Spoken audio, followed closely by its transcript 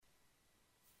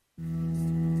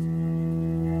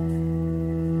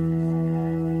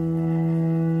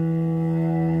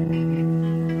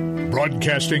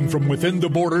Broadcasting from within the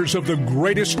borders of the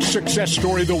greatest success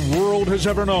story the world has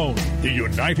ever known, the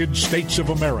United States of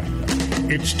America.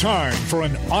 It's time for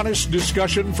an honest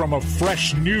discussion from a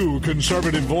fresh, new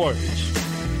conservative voice.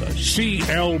 The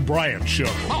C.L. Bryant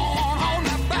Show.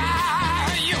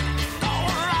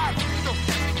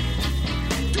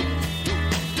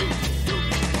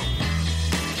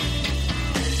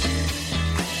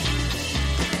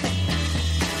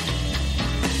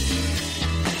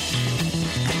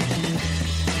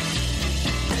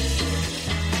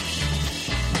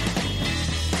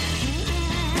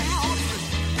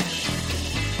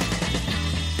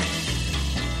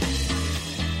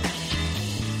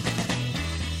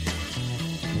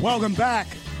 Welcome back.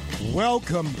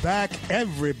 Welcome back,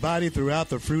 everybody throughout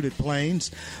the fruited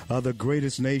plains of the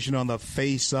greatest nation on the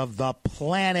face of the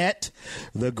planet,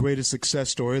 the greatest success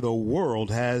story the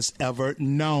world has ever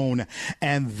known,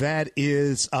 and that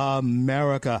is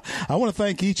America. I want to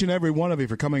thank each and every one of you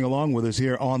for coming along with us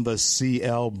here on the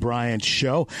C.L. Bryant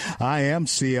Show. I am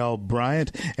C.L.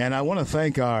 Bryant, and I want to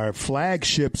thank our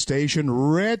flagship station,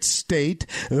 Red State,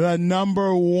 the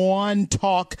 #1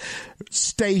 talk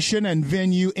station and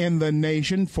venue in the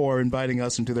nation, for inviting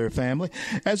us into their family,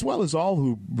 as well as all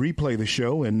who replay the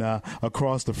show and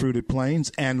across the fruited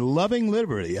plains, and Loving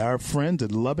Liberty, our friends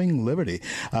at Loving Liberty.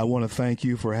 I want to thank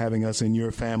you for having us in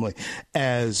your family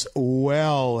as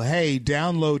well. Hey,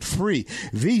 download free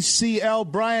the C.L.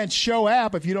 Bryant Show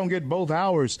app if you don't get both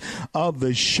hours of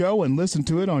the show, and listen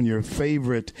to it on your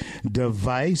favorite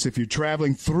device. If you're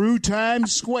traveling through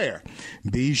Times Square,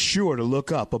 be sure to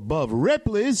look up above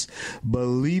Ripley's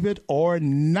Believe It or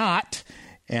Not.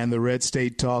 And the Red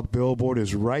State Talk billboard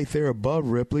is right there above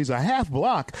Ripley's, a half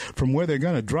block from where they're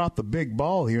going to drop the big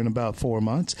ball here in about 4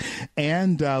 months.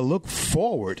 And look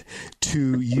forward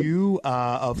to you,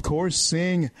 of course,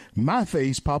 seeing my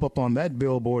face pop up on that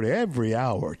billboard every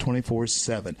hour,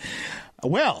 24/7.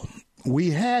 Well,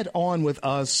 we had on with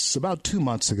us about 2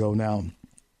 months ago now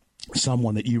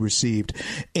someone that you received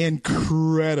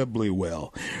incredibly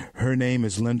well. Her name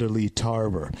is Linda Lee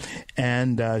Tarver,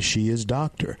 and she is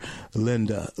Dr.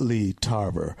 Linda Lee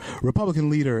Tarver, Republican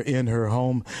leader in her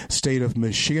home state of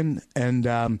Michigan and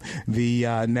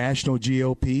the national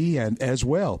GOP and as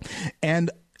well.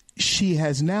 And she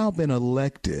has now been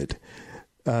elected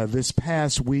this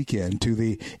past weekend to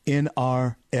the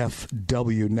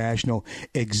NRFW, National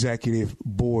Executive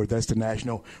Board. That's the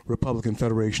National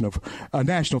Federation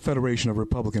of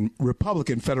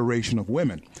Republican Federation of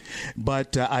Women.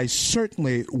 But I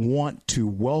certainly want to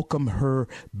welcome her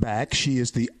back. She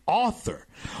is the author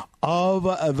of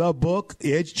the book.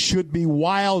 It should be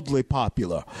wildly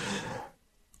popular.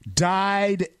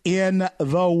 Dyed in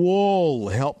the Wool.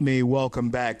 Help me welcome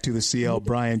back to the C.L.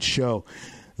 Bryant Show,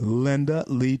 Linda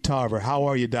Lee Tarver. How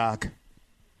are you, Doc?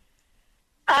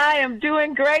 I am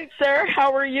doing great, sir.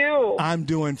 How are you? I'm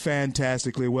doing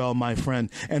fantastically well, my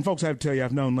friend. And folks, I have to tell you,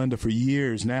 I've known Linda for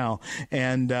years now,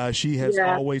 and she has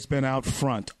always been out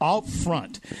front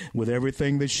with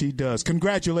everything that she does.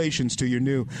 Congratulations to your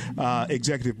new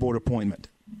executive board appointment.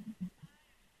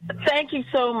 Thank you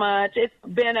so much. It's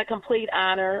been a complete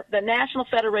honor. The National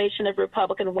Federation of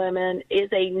Republican Women is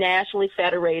a nationally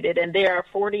federated, and there are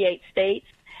 48 states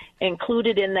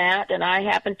included in that, and I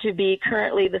happen to be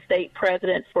currently the state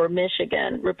president for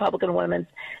Michigan, Republican Women's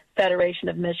Federation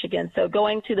of Michigan. So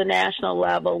going to the national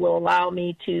level will allow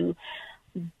me to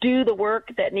do the work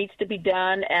that needs to be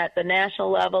done at the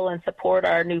national level and support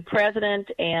our new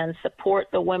president and support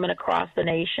the women across the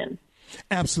nation.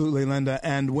 Absolutely, Linda.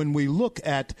 And when we look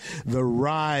at the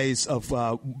rise of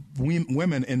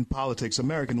women in politics,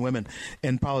 American women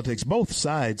in politics, both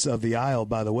sides of the aisle,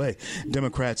 by the way,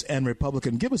 Democrats and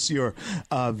Republican, give us your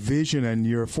vision and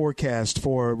your forecast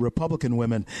for Republican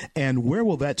women, and where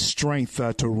will that strength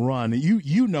to run?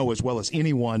 You know as well as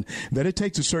anyone that it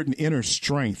takes a certain inner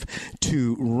strength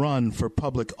to run for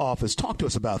public office. Talk to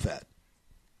us about that.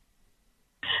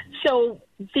 So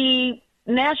the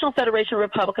National Federation of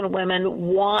Republican Women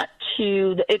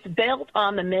it's built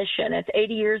on the mission. It's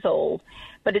 80 years old,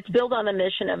 but it's built on the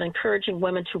mission of encouraging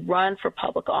women to run for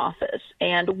public office.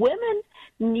 And women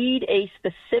need a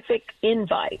specific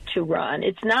invite to run.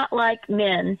 It's not like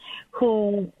men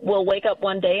who will wake up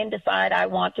one day and decide, I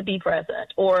want to be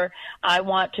president, or I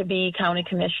want to be county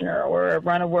commissioner, or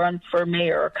run for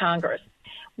mayor or Congress.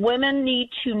 Women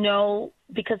need to know,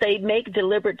 because they make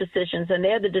deliberate decisions, and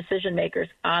they're the decision makers,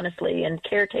 honestly, and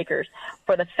caretakers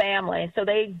for the family. So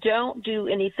they don't do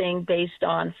anything based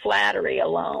on flattery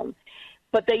alone,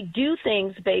 but they do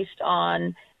things based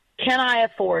on, can I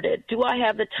afford it? Do I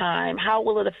have the time? How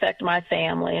will it affect my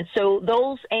family? And so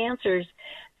those answers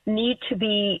need to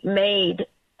be made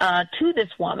to this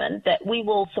woman that we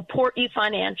will support you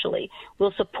financially.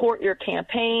 We'll support your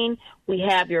campaign. We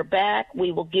have your back.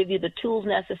 We will give you the tools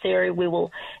necessary. We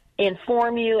will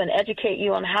inform you and educate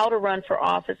you on how to run for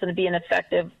office and be an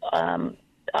effective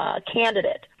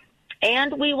candidate.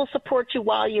 And we will support you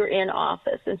while you're in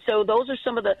office. And so those are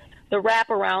some of the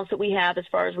wraparounds that we have as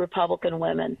far as Republican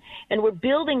women. And we're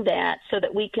building that so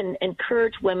that we can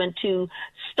encourage women to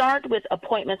start with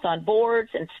appointments on boards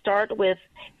and start with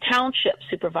township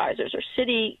supervisors or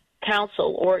city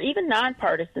council or even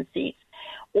nonpartisan seats,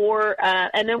 or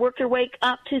and then work your way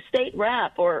up to state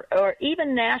rep or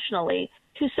even nationally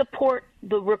to support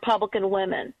the Republican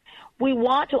women. We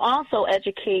want to also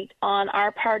educate on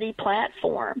our party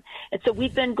platform. And so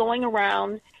we've been going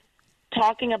around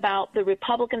talking about the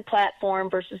Republican platform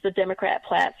versus the Democrat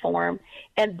platform,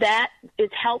 and that is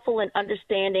helpful in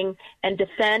understanding and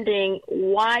defending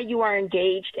why you are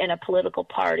engaged in a political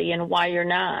party and why you're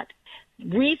not.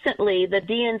 Recently, the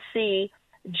DNC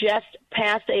just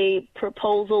passed a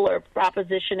proposal or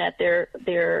proposition at their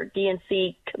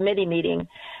DNC committee meeting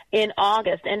in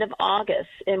August, end of August,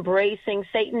 embracing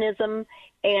Satanism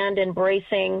and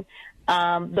embracing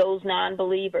those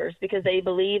non-believers, because they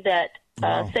believe that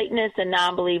Satanists and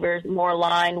non-believers more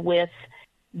align with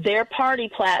their party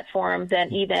platform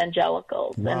than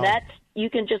evangelicals. Wow. And that's,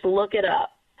 you can just look it up.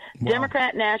 Wow.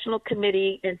 Democrat National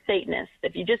Committee and Satanists.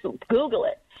 If you just Google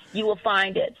it, you will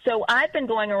find it. So I've been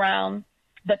going around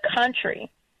the country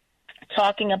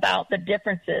talking about the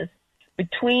differences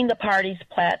between the party's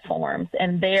platforms,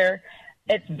 and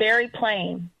it's very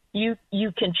plain. You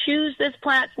can choose this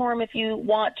platform if you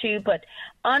want to, but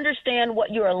understand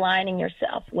what you're aligning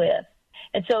yourself with.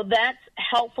 And so that's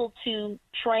helpful to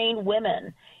train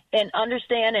women and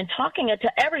understand, and talking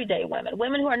to everyday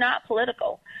women who are not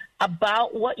political,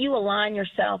 about what you align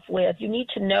yourself with. You need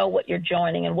to know what you're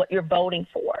joining and what you're voting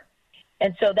for.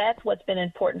 And so that's what's been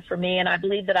important for me, and I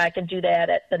believe that I can do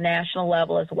that at the national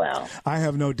level as well. I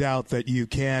have no doubt that you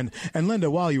can. And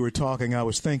Linda, while you were talking, I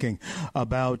was thinking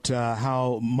about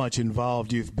how much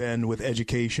involved you've been with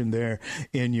education there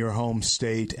in your home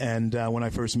state. And when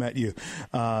I first met you,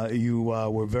 you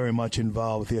were very much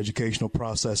involved with the educational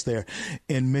process there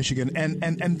in Michigan.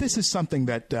 And this is something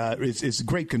that is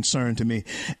great concern to me,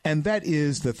 and that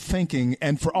is the thinking.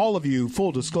 And for all of you,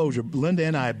 full disclosure, Linda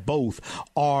and I both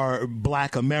are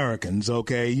Black Americans,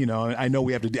 okay? You know, I know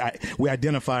we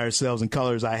identify ourselves in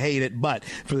colors. I hate it, but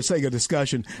for the sake of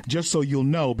discussion, just so you'll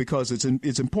know, because it's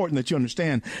important that you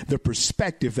understand the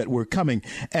perspective that we're coming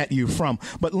at you from.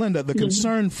 But Linda, the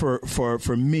concern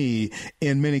for me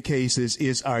in many cases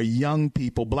is our young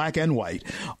people, Black and white,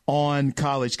 on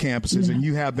college campuses, and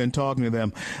you have been talking to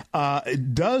them.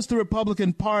 Does the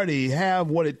Republican Party have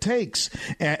what it takes?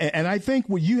 And I think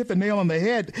you hit the nail on the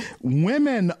head.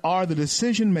 Women are the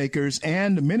decision makers.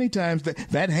 And many times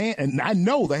that hand, and I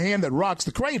know the hand that rocks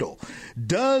the cradle,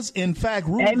 does in fact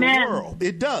rule the world.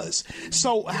 It does.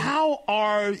 So how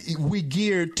are we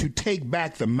geared to take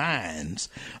back the minds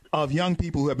of young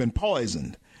people who have been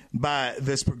poisoned by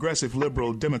this progressive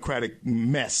liberal democratic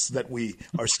mess that we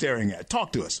are staring at?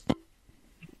 Talk to us.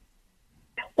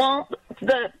 Well,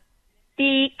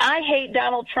 the I Hate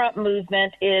Donald Trump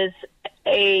movement is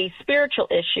a spiritual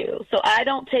issue. So I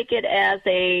don't take it as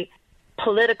a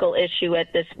political issue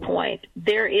at this point.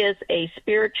 There is a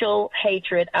spiritual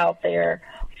hatred out there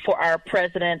for our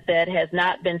president that has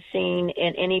not been seen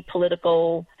in any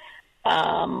political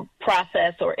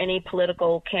process or any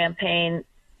political campaign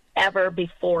ever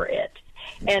before it.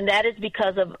 And that is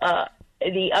because of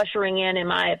the ushering in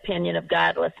my opinion, of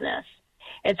godlessness.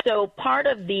 And so part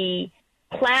of the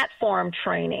platform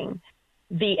training,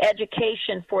 the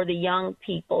education for the young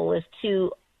people, is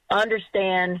to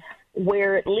understand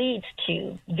where it leads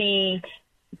to, the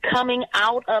coming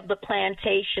out of the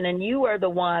plantation. And you are the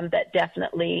one that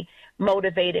definitely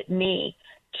motivated me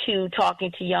to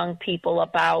talking to young people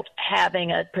about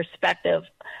having a perspective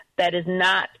that is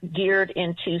not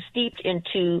steeped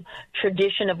into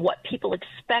tradition of what people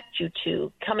expect you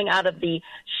to, coming out of the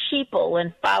sheeple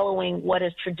and following what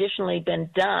has traditionally been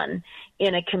done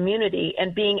in a community,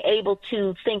 and being able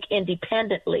to think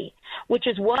independently, which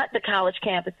is what the college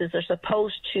campuses are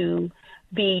supposed to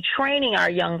be training our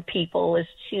young people, is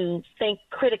to think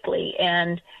critically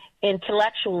and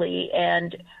intellectually,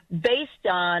 and based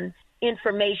on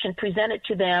information presented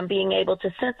to them, being able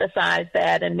to synthesize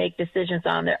that and make decisions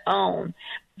on their own.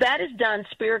 That is done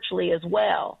spiritually as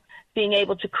well, being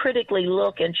able to critically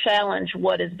look and challenge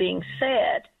what is being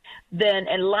said, then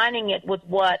aligning it with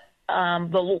what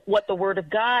the Word of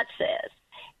God says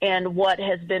and what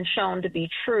has been shown to be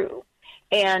true,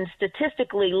 and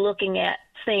statistically looking at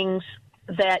things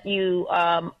that you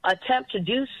attempt to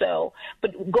do so.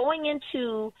 But going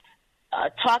into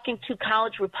talking to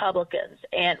college Republicans,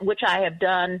 and which I have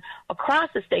done across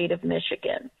the state of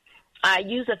Michigan, I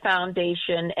use a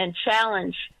foundation and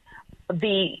challenge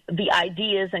the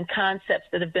ideas and concepts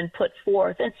that have been put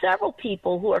forth. And several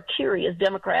people who are curious,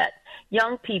 Democrat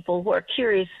young people who are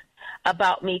curious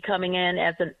about me coming in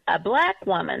as a black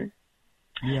woman,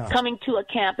 coming to a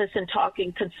campus and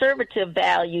talking conservative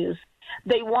values,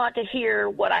 they want to hear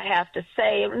what I have to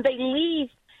say. And they leave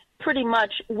pretty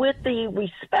much with the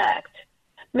respect,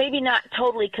 maybe not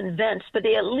totally convinced, but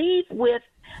they leave with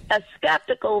a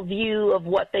skeptical view of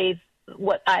what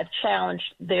I've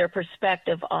challenged their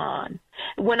perspective on.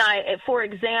 For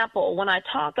example, when I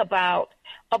talk about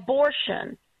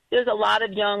abortion, there's a lot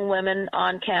of young women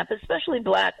on campus, especially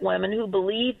black women, who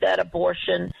believe that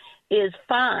abortion is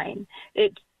fine.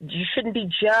 You shouldn't be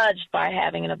judged by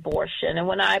having an abortion. And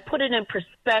when I put it in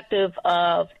perspective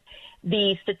of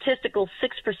the statistical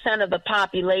 6% of the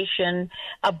population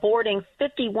aborting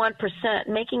 51%,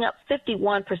 making up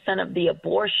 51% of the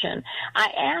abortion,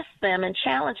 I ask them and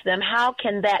challenge them, how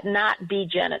can that not be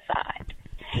genocide?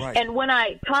 Right. And when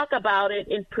I talk about it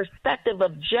in perspective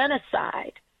of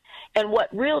genocide and what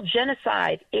real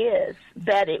genocide is,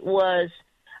 that it was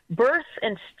birthed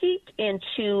and steeped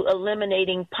into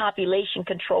eliminating population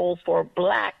control for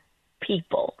black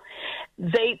people.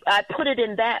 I put it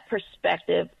in that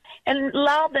perspective and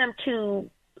allow them to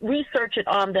research it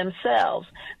on themselves,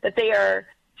 that they are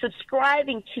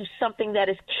subscribing to something that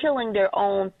is killing their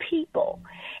own people.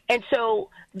 And so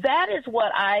that is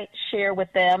what I share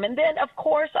with them. And then, of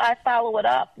course, I follow it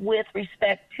up with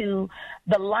respect to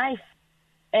the life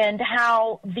and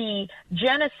how the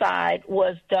genocide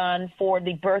was done for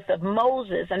the birth of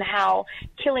Moses, and how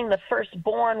killing the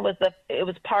firstborn was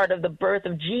part of the birth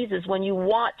of Jesus. When you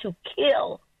want to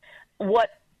kill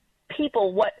what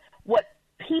people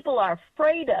are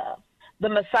afraid of, the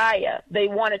Messiah, they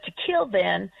wanted to kill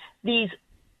then these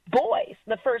boys,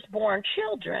 the firstborn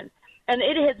children. And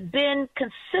it has been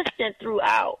consistent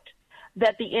throughout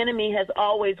that the enemy has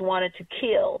always wanted to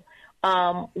kill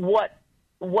what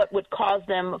would cause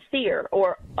them fear,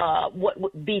 or what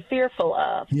would be fearful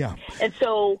of. Yeah. And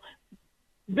so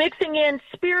mixing in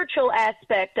spiritual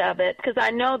aspect of it, because I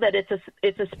know that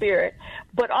it's a spirit,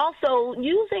 but also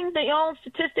using the own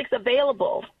statistics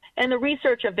available and the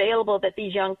research available that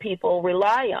these young people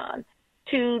rely on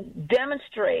to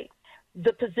demonstrate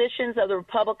the positions of the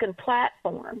Republican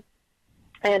platform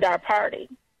and our party.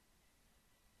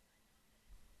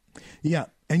 Yeah.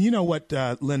 And you know what,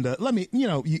 Linda,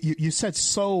 you said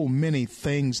so many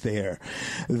things there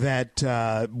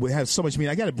that we have so much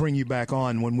meaning. I got to bring you back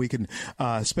on when we can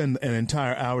spend an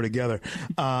entire hour together.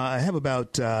 I have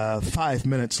about 5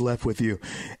 minutes left with you.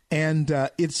 And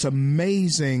it's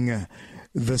amazing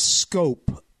the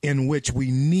scope in which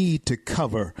we need to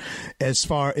cover as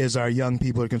far as our young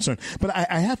people are concerned. But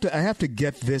I have to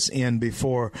get this in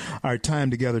before our time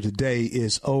together today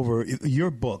is over. Your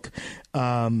book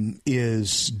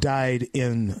is Dyed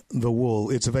in the Wool.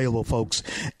 It's available, folks,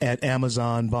 at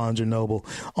Amazon, Barnes & Noble,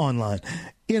 online.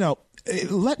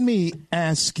 Let me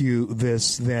ask you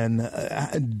this then.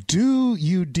 Do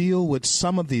you deal with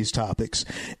some of these topics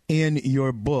in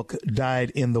your book,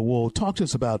 Dyed in the Wool? Talk to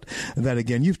us about that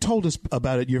again. You've told us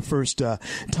about it your first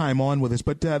time on with us,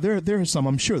 but there are some,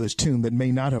 I'm sure there's two that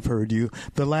may not have heard you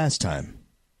the last time.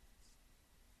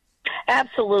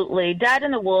 Absolutely. Dyed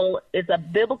in the Wool is a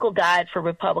biblical guide for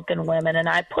Republican women, and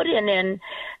I put it in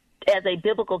as a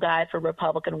biblical guide for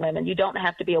Republican women. You don't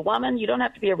have to be a woman. You don't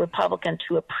have to be a Republican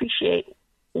to appreciate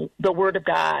the Word of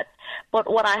God. But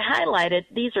what I highlighted,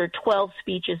 these are 12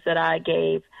 speeches that I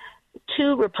gave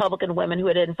to Republican women who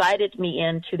had invited me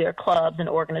into their clubs and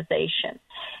organizations.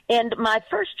 And my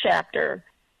first chapter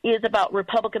is about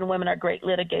Republican women are great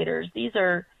litigators. These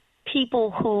are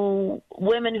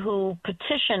women who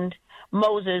petitioned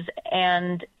Moses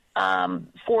and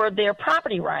for their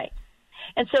property rights.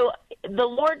 And so the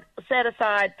Lord set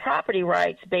aside property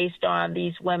rights based on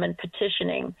these women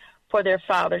petitioning for their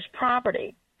father's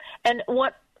property. And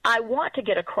what I want to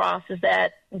get across is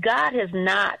that God has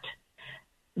not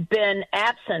been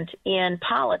absent in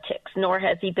politics, nor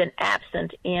has he been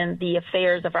absent in the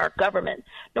affairs of our government,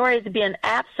 nor has he been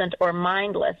absent or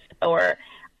mindless or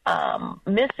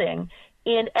missing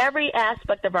in every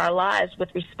aspect of our lives with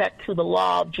respect to the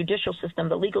law, judicial system,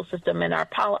 the legal system, and our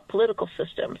political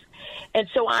systems. And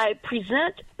so I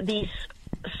present these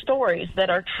stories that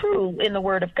are true in the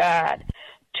Word of God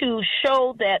to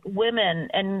show that women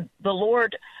and the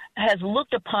Lord has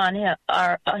looked upon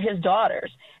his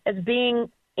daughters as being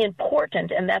important,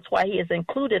 and that's why he has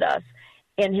included us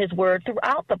in his word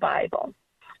throughout the Bible.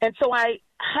 And so I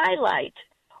highlight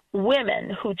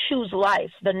women who choose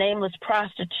life, the nameless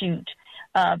prostitute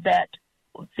that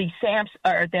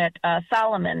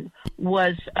Solomon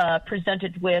was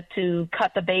presented with to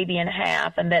cut the baby in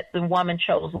half, and that the woman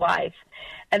chose life,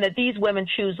 and that these women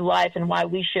choose life, and why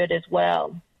we should as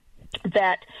well.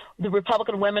 That the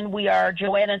Republican women, we are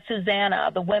Joanna and Susanna,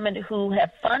 the women who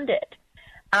have funded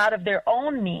out of their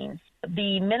own means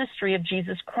the ministry of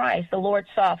Jesus Christ. The Lord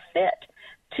saw fit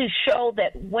to show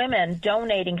that women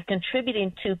donating,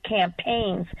 contributing to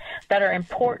campaigns that are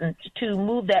important to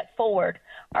move that forward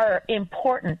are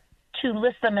important to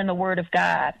list them in the Word of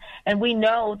God. And we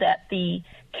know that the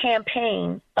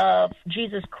campaign of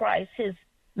Jesus Christ, his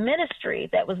ministry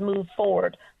that was moved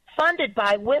forward, funded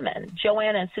by women,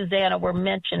 Joanna and Susanna were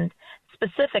mentioned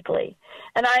specifically.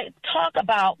 And I talk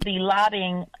about the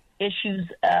lobbying issues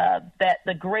that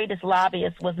the greatest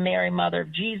lobbyist was Mary, Mother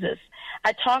of Jesus.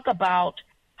 I talk about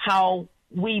how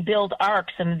we build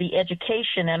arcs and the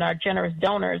education and our generous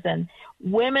donors, and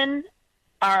women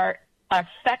are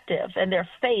effective in their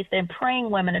faith, and praying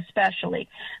women especially.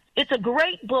 It's a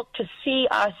great book to see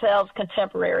ourselves as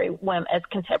contemporary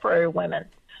women,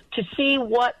 to see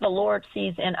what the Lord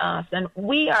sees in us. And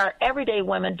we are everyday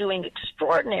women doing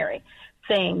extraordinary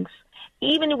things,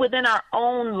 even within our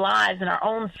own lives and our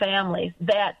own families,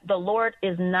 that the Lord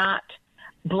is not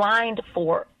blind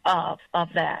of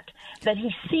that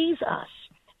he sees us.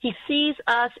 He sees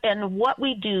us and what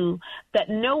we do that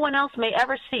no one else may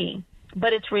ever see,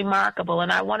 but it's remarkable.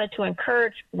 And I wanted to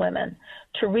encourage women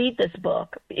to read this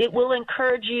book. It will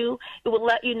encourage you. It will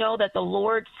let you know that the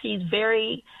Lord sees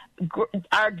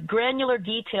our granular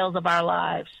details of our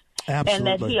lives.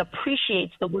 Absolutely. And that he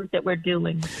appreciates the work that we're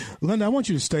doing. Linda, I want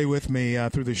you to stay with me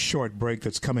through this short break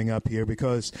that's coming up here,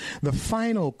 because the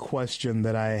final question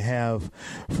that I have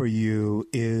for you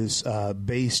is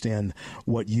based in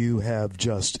what you have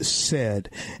just said,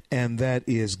 and that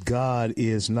is God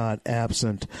is not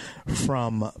absent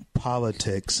from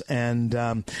politics. And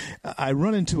I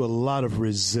run into a lot of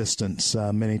resistance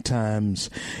many times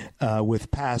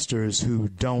with pastors who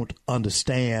don't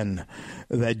understand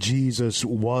that Jesus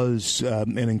was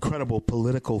an incredible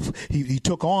political. He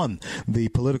took on the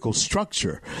political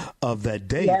structure of that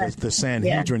day. Yes. The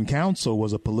Sanhedrin Council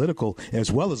was a political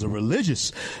as well as a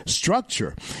religious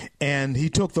structure, and he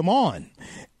took them on.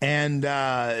 And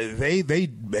they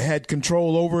had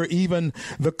control over even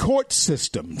the court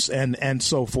systems and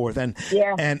so forth.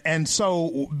 And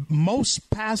so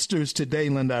most pastors today,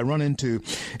 Linda, I run into,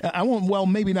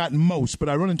 maybe not most, but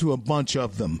I run into a bunch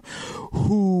of them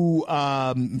who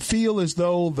feel as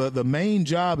though the main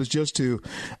job is just to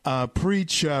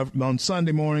preach on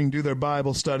Sunday morning, do their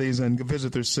Bible studies, and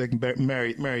visit their sick,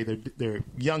 marry their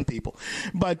young people.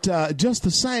 But just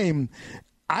the same,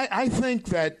 I think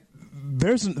that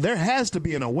there has to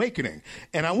be an awakening,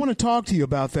 and I want to talk to you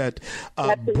about that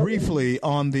briefly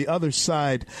on the other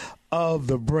side of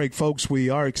the break. Folks, we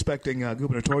are expecting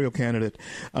gubernatorial candidate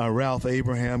Ralph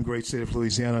Abraham, great state of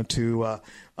Louisiana, to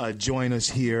join us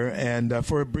here, and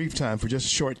for a brief time, for just a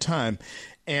short time.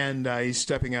 And he's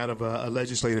stepping out of a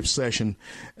legislative session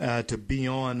to be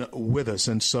on with us,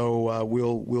 and so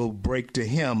we'll break to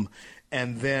him.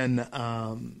 And then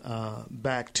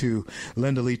back to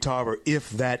Linda Lee Tarver, if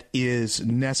that is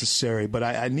necessary.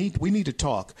 But we need to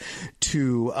talk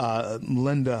to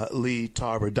Linda Lee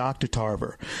Tarver, Dr.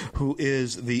 Tarver, who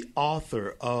is the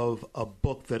author of a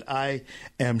book that I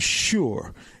am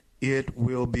sure it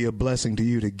will be a blessing to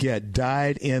you to get.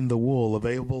 Dyed in the Wool,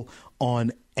 available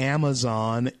on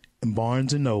Amazon,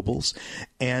 Barnes & Nobles,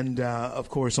 and, of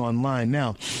course, online.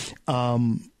 Now,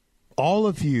 all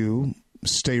of you,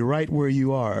 stay right where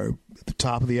you are at the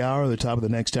top of the hour, the top of the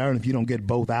next hour. And if you don't get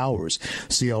both hours,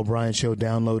 CL Bryant Show,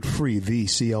 download free the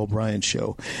CL Bryant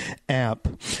Show app.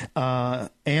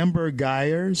 Amber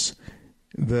Guyers,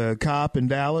 the cop in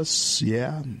Dallas.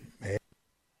 Yeah.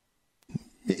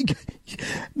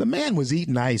 The man was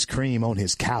eating ice cream on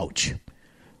his couch.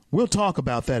 We'll talk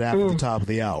about that after the top of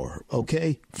the hour,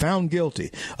 okay? Found guilty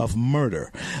of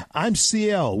murder. I'm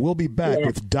CL. We'll be back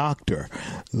with Dr.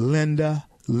 Linda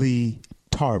Lee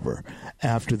Tarver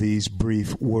after these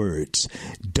brief words.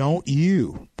 Don't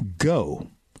you go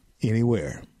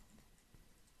anywhere.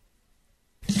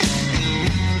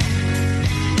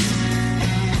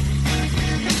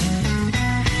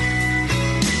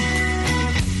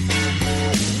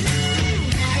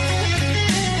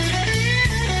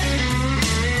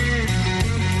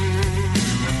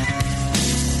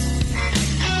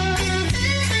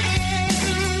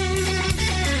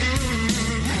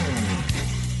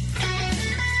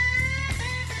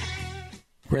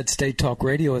 Red State Talk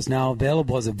Radio is now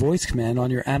available as a voice command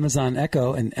on your Amazon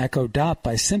Echo and Echo Dot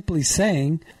by simply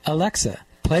saying, Alexa,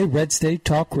 play Red State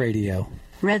Talk Radio.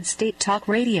 Red State Talk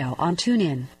Radio on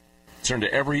TuneIn. Concern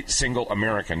to every single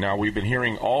American. Now, we've been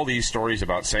hearing all these stories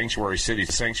about sanctuary cities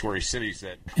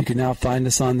that... You can now find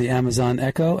us on the Amazon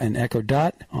Echo and Echo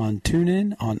Dot, on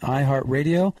TuneIn, on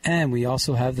iHeartRadio, and we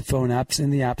also have the phone apps in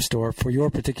the App Store for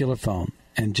your particular phone.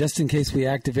 And just in case we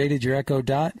activated your Echo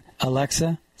Dot,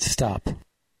 Alexa, stop.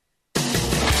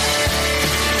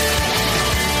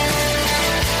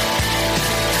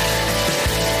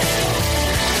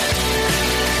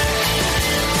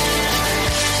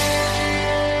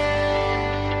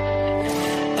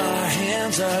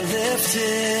 Are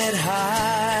lifted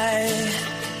high.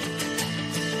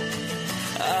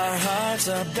 Our hearts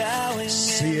are bowing.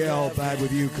 CL back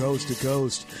with you coast to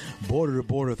coast, border to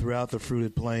border throughout the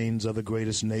fruited plains of the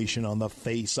greatest nation on the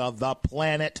face of the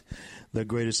planet. The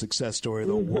greatest success story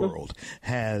the world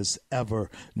has ever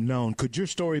known. Could your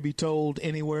story be told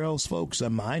anywhere else, folks?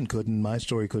 Mine couldn't. My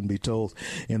story couldn't be told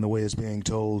in the way it's being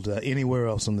told anywhere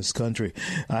else in this country.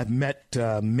 I've met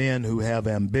men who have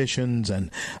ambitions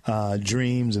and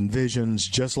dreams and visions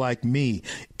just like me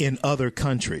in other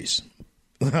countries.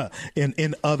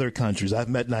 in other countries. I've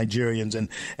met Nigerians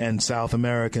and South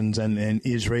Americans and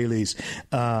Israelis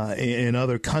in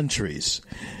other countries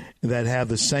that have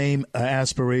the same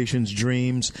aspirations,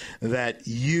 dreams that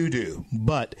you do,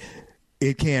 but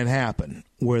it can't happen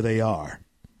where they are.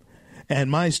 And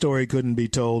my story couldn't be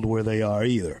told where they are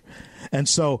either. And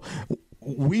so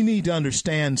we need to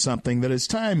understand something that it's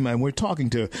time, and we're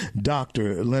talking to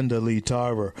Dr. Linda Lee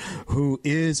Tarver, who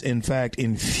is, in fact,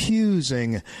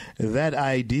 infusing that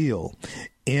ideal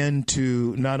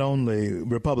into not only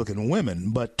Republican women,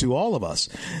 but to all of us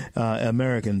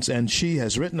Americans. And she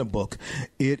has written a book.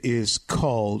 It is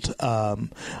called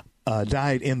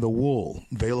Dyed in the Wool,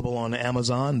 available on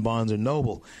Amazon, Barnes &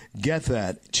 Noble. Get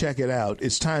that. Check it out.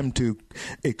 It's time to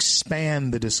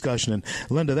expand the discussion. And,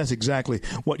 Linda, that's exactly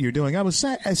what you're doing. I was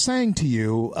saying to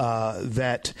you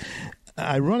that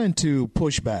I run into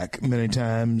pushback many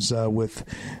times with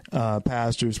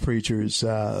pastors, preachers,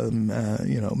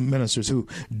 ministers who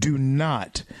do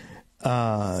not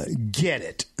get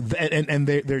it, and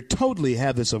they totally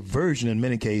have this aversion in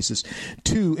many cases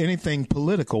to anything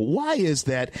political. Why is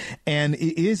that? And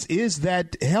is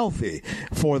that healthy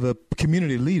for the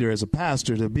community leader as a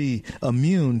pastor to be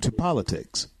immune to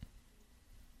politics?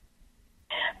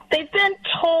 They've been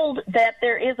told that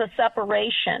there is a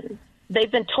separation.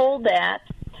 They've been told that,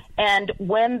 and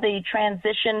when the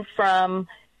transition from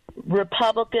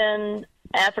Republican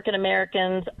African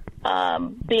Americans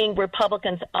being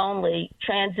Republicans only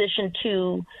transitioned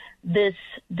to this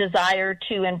desire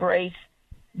to embrace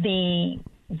the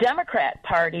Democrat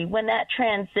Party, when that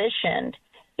transitioned,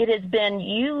 it has been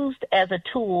used as a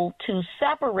tool to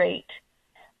separate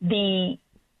the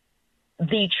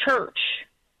church,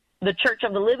 the Church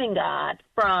of the Living God,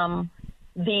 from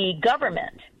the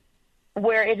government,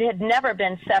 where it had never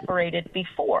been separated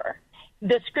before.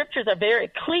 The scriptures are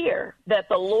very clear that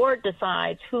the Lord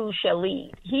decides who shall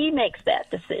lead. He makes that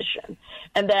decision,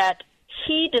 and that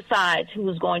he decides who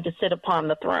is going to sit upon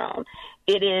the throne.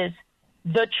 It is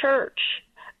the church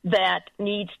that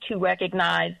needs to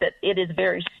recognize that it is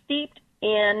very steeped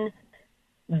in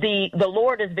the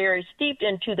Lord is very steeped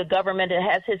into the government. It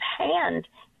has his hand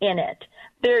in it.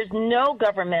 There's no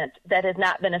government that has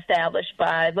not been established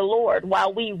by the Lord.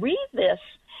 While we read this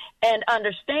and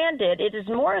understand it, it is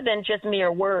more than just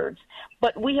mere words.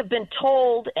 But we have been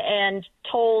told and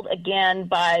told again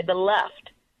by the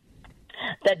left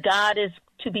that God is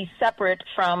to be separate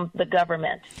from the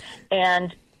government,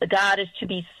 and God is to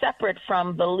be separate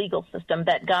from the legal system,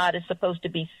 that God is supposed to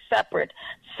be separate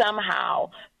somehow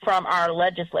from our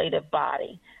legislative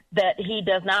body, that he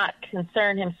does not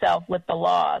concern himself with the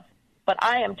laws. But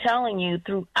I am telling you,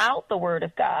 throughout the Word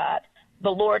of God,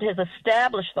 the Lord has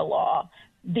established the law.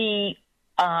 The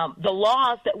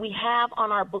laws that we have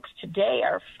on our books today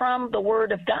are from the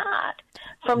Word of God,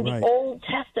 from the Old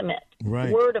Testament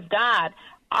Word of God.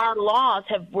 Our laws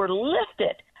were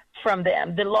lifted from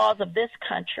them, the laws of this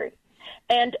country.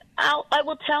 And I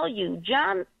will tell you,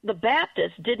 John the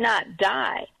Baptist did not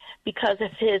die because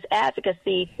of his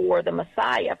advocacy for the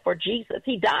Messiah, for Jesus.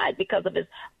 He died because of his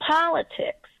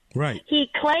politics. Right. He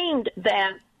claimed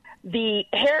that the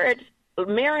Herod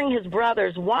marrying his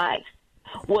brother's wife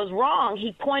was wrong.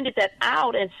 He pointed that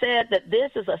out and said that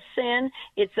this is a sin.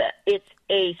 It's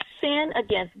a sin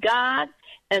against God,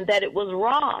 and that it was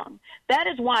wrong. That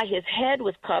is why his head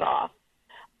was cut off.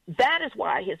 That is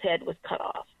why his head was cut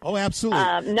off. Oh,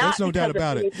 absolutely. There's no doubt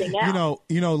about it.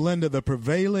 You know, Linda, the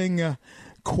prevailing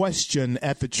question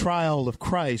at the trial of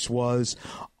Christ was,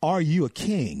 are you a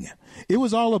king? It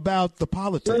was all about the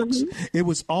politics. It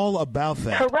was all about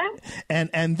that. Correct.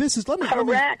 And this is, let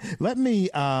me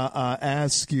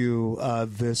ask you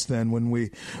this then, when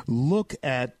we look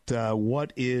at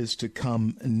what is to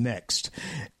come next.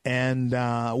 And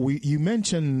you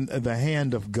mentioned the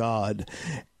hand of God.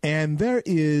 And there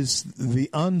is the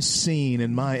unseen,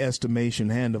 in my estimation,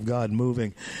 hand of God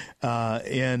moving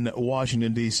in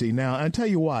Washington, D.C. Now, I'll tell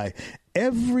you why.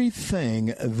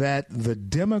 Everything that the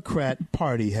Democrat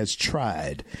Party has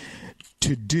tried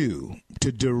to do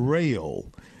to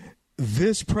derail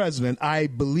this president, I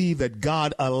believe that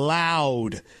God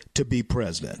allowed to be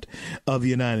president of the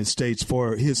United States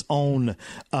for his own,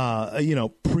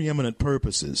 preeminent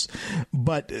purposes.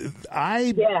 But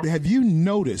have you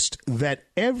noticed that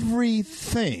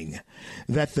everything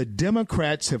that the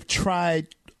Democrats have tried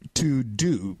to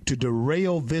do to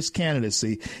derail this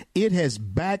candidacy, it has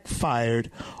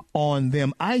backfired on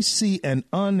them? I see an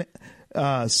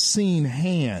unseen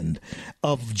hand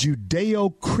of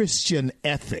Judeo-Christian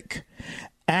ethic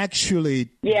actually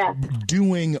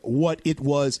doing what it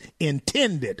was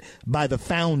intended by the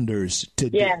founders to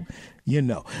do.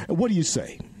 What do you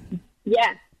say?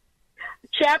 Yeah.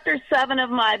 Chapter 7 of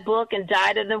my book,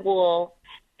 Dyed in the Wool,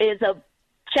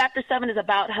 Chapter 7 is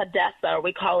about Hadassah, or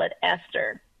we call it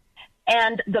Esther.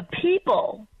 And the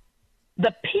people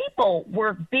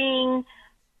were going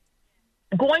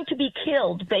to be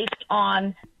killed based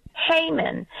on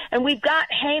Haman. And we've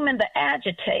got Haman the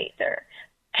agitator.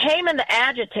 Haman the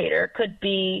agitator could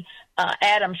be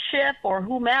Adam Schiff or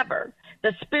whomever,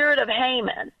 the spirit of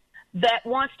Haman that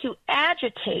wants to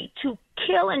agitate, to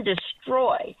kill and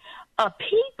destroy a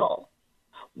people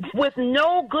with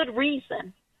no good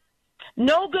reason.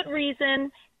 No good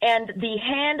reason, and the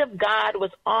hand of God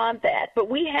was on that. But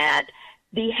we had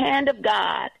the hand of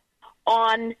God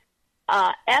on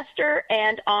Esther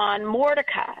and on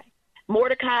Mordecai.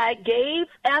 Mordecai gave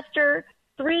Esther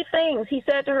 3 things. He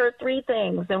said to her 3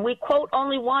 things, and we quote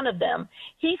only one of them.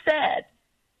 He said,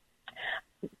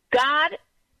 God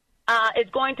is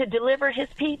going to deliver his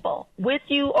people with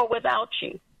you or without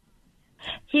you.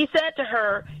 He said to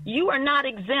her, you are not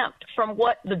exempt from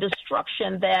what the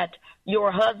destruction that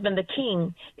your husband, the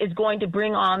king, is going to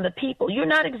bring on the people. You're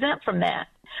not exempt from that.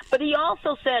 But he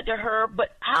also said to her,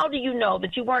 but how do you know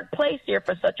that you weren't placed here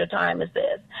for such a time as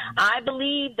this? I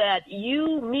believe that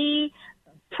you, me,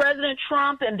 President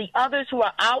Trump, and the others who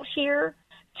are out here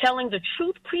telling the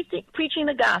truth, preaching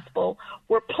the gospel,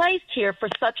 were placed here for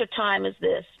such a time as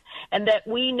this. And that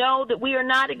we know that we are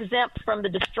not exempt from the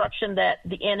destruction that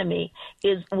the enemy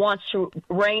wants to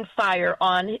rain fire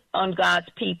on God's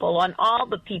people, on all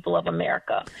the people of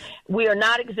America. We are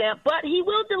not exempt, but he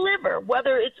will deliver,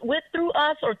 whether it's through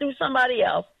us or through somebody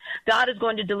else. God is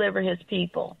going to deliver his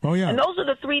people. Oh, yeah. And those are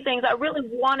the 3 things I really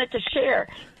wanted to share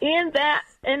in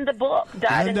the book,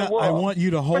 Dyed in the Wool. I want you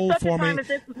to hold for me.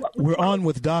 We're on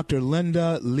with Dr.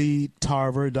 Linda Lee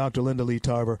Tarver.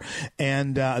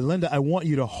 And Linda, I want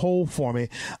you to hold for me.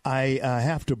 I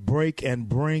have to break and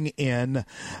bring in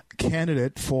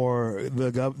candidate for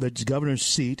the governor's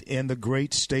seat in the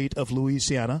great state of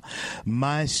Louisiana,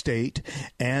 my state,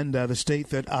 and the state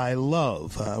that I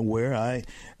love, where I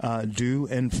do,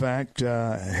 in fact,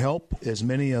 help as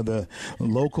many of the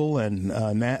local and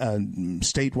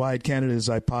statewide candidates as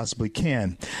I possibly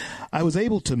can. I was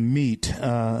able to meet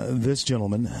this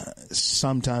gentleman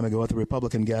some time ago at the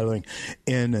Republican gathering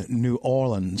in New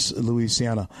Orleans,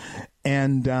 Louisiana,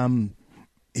 and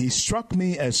he struck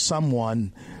me as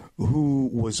someone who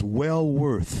was well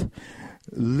worth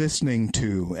listening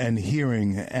to and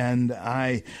hearing, and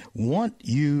I want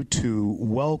you to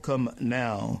welcome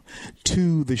now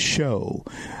to the show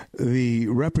the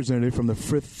representative from the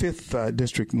 5th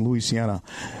District in Louisiana,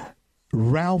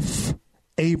 Ralph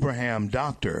Abraham.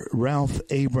 Dr. Ralph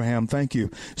Abraham, thank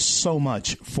you so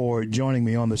much for joining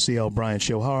me on the C.L. Bryant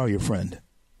Show. How are you, friend?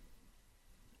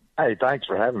 Hey, thanks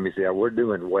for having me, C.L. We're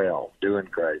doing well, doing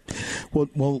great.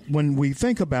 Well, when we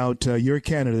think about your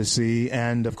candidacy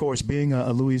and, of course, being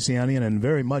a Louisianian and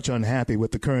very much unhappy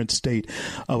with the current state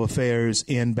of affairs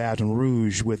in Baton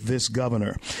Rouge with this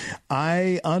governor,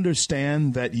 I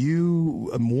understand that you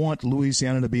want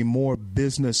Louisiana to be more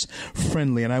business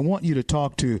friendly. And I want you to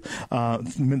talk to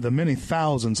the many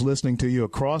thousands listening to you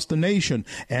across the nation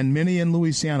and many in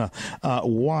Louisiana,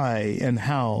 why and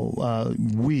how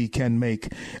we can make,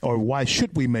 or why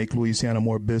should we make Louisiana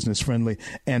more business friendly,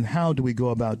 and how do we go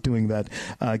about doing that?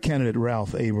 Candidate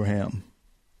Ralph Abraham.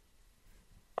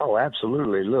 Oh,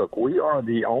 absolutely. Look, we are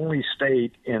the only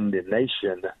state in the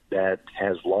nation that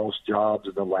has lost jobs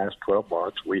in the last 12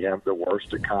 months. We have the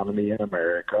worst economy in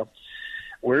America.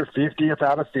 we're 50th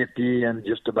out of 50 in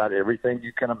just about everything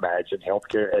you can imagine: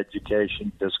 healthcare,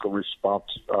 education, fiscal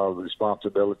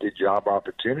responsibility, job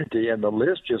opportunity, and the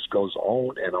list just goes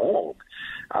on and on.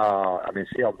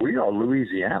 See, we are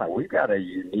Louisiana. We've got a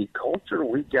unique culture.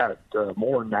 We've got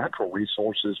more natural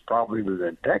resources probably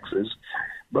than Texas,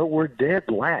 but we're dead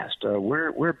last.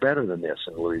 We're better than this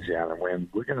in Louisiana. When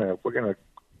we're gonna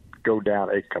go down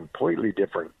a completely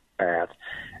different path,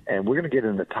 and we're going to get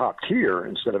in the top tier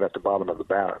instead of at the bottom of the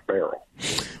barrel.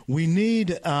 We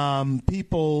need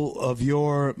people of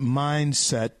your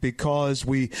mindset, because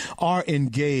we are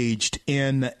engaged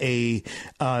in a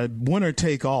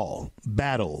winner-take-all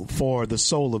battle for the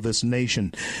soul of this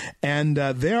nation. And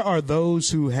there are those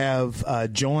who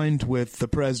have joined with the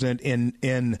president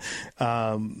in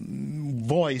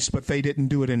voice, but they didn't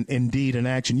do it in deed and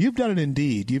action. You've done it in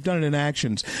deed. You've done it in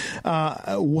actions.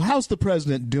 How's the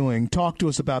president doing? Talk to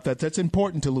us about that. That's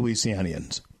important to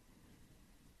Louisianians.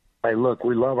 Hey, look,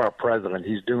 we love our president.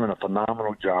 He's doing a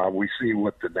phenomenal job. We see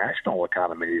what the national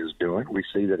economy is doing. We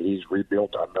see that he's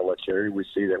rebuilt our military. We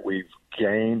see that we've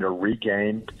gained or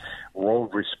regained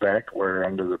world respect, where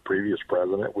under the previous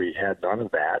president we had none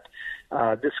of that.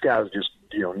 This guy's just,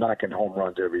 knocking home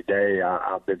runs every day.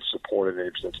 I've been supporting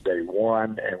him since day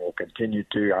one and will continue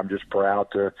to. I'm just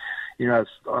proud to,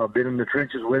 I've been in the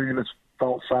trenches with him and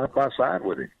fought side by side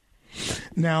with him.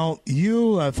 Now,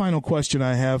 final question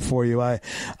I have for you. I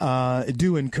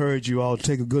do encourage you all to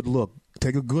take a good look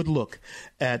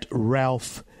at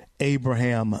Ralph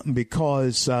Abraham,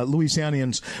 because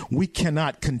Louisianians, we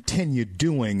cannot continue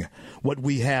doing what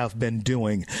we have been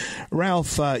doing.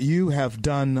 Ralph, you have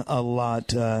done a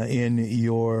lot in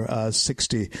your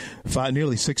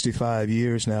nearly 65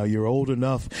 years now. You're old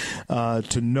enough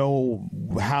to know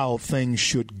how things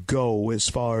should go as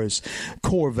far as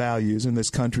core values in this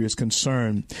country is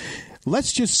concerned.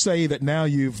 Let's just say that now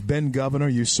you've been governor,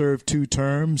 you served 2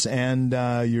 terms, and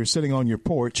you're sitting on your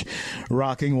porch,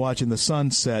 rocking, watching the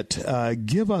sunset.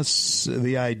 Give us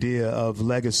the idea of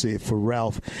legacy for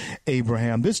Ralph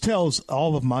Abraham. This tells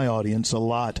all of my audience a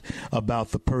lot about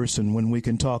the person when we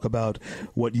can talk about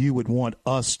what you would want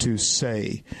us to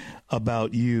say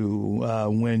about you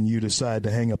when you decide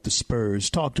to hang up the spurs.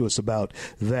 Talk to us about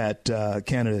that,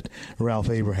 candidate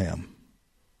Ralph Abraham.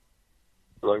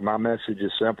 Look, my message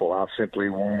is simple. I simply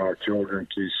want our children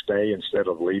to stay instead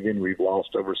of leaving. We've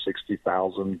lost over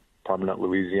 60,000 permanent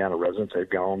Louisiana residents. They've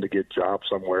gone to get jobs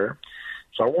somewhere.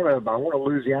 So I want a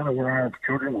Louisiana where our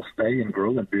children will stay and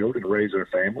grow and build and raise their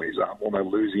families. I want a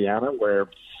Louisiana where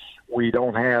we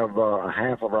don't have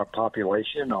half of our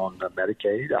population on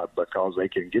Medicaid because they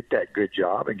can get that good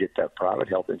job and get that private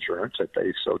health insurance that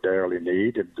they so dearly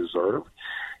need and deserve.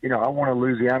 I want a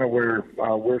Louisiana where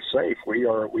we're safe. We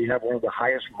have one of the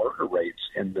highest murder rates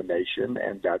in the nation,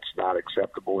 and that's not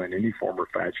acceptable in any form or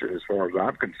fashion as far as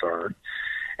I'm concerned.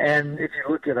 And if you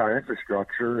look at our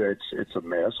infrastructure, it's a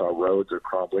mess. Our roads are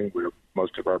crumbling.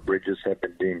 Most of our bridges have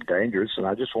been deemed dangerous, and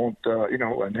I just want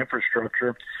an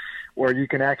infrastructure where you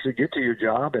can actually get to your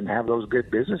job and have those good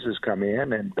businesses come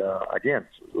in and, again,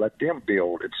 let them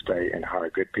build and stay and hire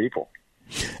good people.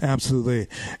 Absolutely.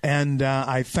 And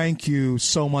I thank you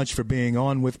so much for being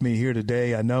on with me here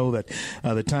today. I know that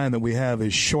the time that we have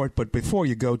is short, but before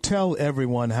you go, tell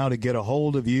everyone how to get a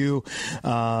hold of you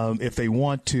if they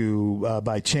want to,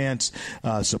 by chance,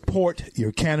 support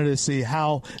your candidacy.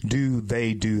 How do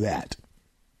they do that?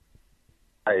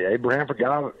 Hey,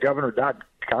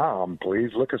 AbrahamForGovernor.com.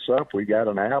 Please look us up. We got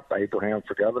an app, Abraham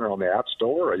for Governor, on the App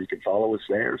Store, or you can follow us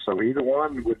there. So either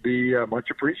one would be much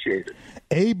appreciated.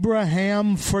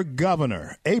 Abraham for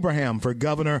Governor.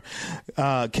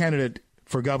 Candidate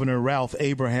for Governor Ralph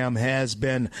Abraham has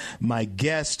been my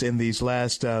guest in these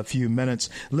last few minutes.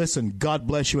 Listen, God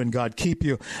bless you and God keep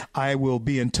you. I will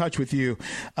be in touch with you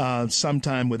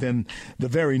sometime within the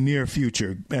very near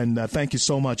future. And thank you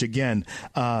so much again,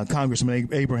 Congressman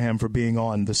Abraham, for being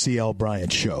on the C.L.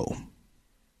 Bryant Show.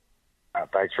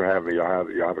 Thanks for having me.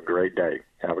 You have a great day.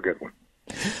 Have a good one.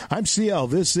 I'm CL.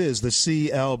 This is the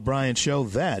C.L. Bryant Show.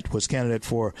 That was candidate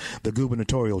for the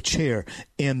gubernatorial chair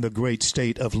in the great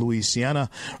state of Louisiana,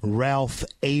 Ralph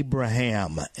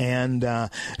Abraham. And,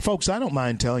 folks, I don't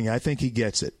mind telling you, I think he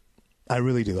gets it. I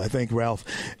really do. I think Ralph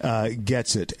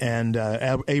gets it. And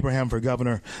Abraham for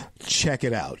Governor, check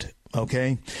it out.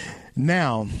 Okay?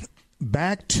 Now,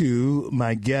 back to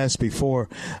my guest before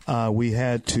we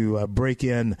had to break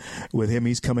in with him.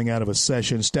 He's coming out of a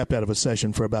session, stepped out of a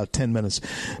session for about 10 minutes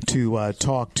to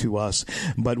talk to us.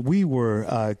 But we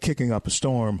were kicking up a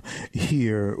storm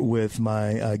here with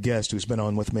my guest who's been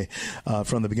on with me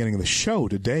from the beginning of the show.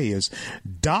 Today is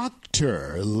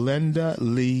Dr. Linda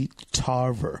Lee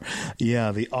Tarver.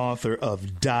 Yeah, the author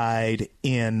of Dyed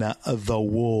in the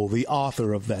Wool, the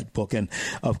author of that book, and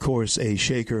of course a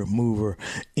shaker mover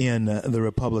in the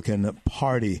Republican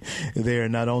Party there,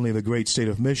 not only the great state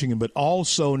of Michigan, but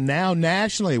also now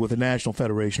nationally with the National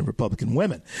Federation of Republican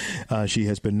Women. She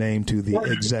has been named to the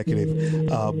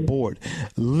executive board.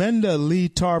 Linda Lee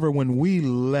Tarver, when we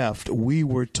left, we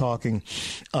were talking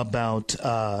about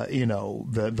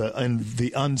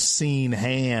the unseen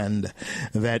hand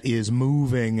that is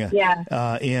moving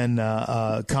in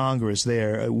Congress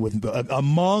there with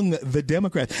among the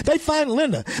Democrats. They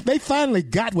finally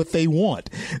got what they want.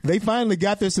 They finally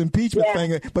got this impeachment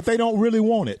thing, but they don't really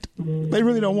want it. They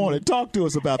really don't want it. Talk to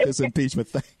us about this impeachment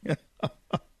thing.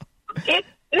 It's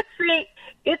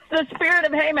the spirit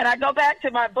of Haman. I go back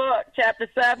to my book, Chapter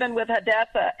 7, with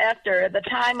Hadassah, Esther, the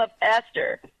time of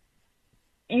Esther.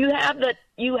 You have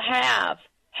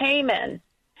Haman.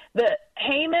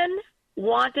 Haman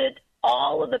wanted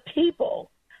all of the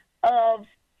people of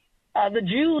the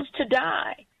Jews to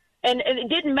die. And it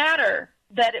didn't matter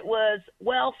that it was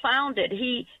well-founded.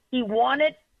 He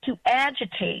wanted to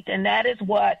agitate, and that is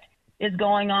what is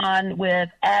going on with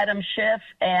Adam Schiff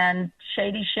and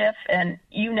Shady Schiff and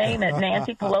you name it,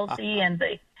 Nancy Pelosi and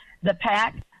the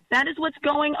PAC. That is what's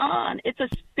going on. It's a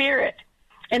spirit,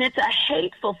 and it's a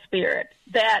hateful spirit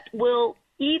that will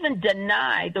even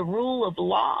deny the rule of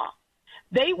law.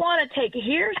 They want to take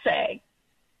hearsay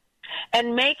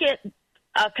and make it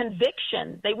a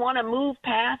conviction. They want to move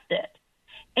past it.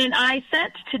 And I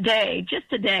sent just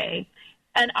today,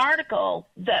 an article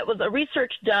that was a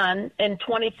research done in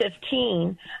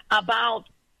 2015 about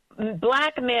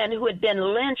black men who had been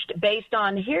lynched based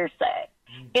on hearsay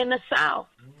in the South.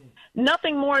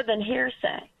 Nothing more than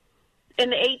hearsay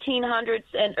in the 1800s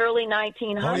and early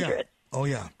 1900s. Oh,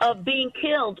 yeah. Of being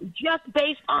killed just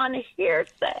based on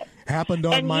hearsay. Happened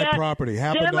on my property.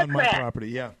 Yeah.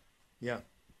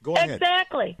 Go ahead.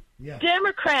 Exactly. Yeah.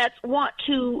 Democrats want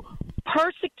to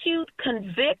persecute,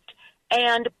 convict,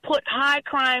 and put high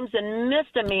crimes and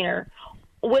misdemeanor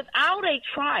without a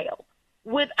trial,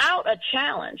 without a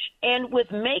challenge, and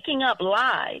with making up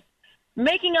lies,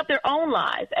 making up their own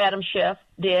lies. Adam Schiff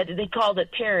did. He called it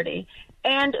parody.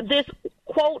 And this,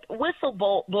 quote,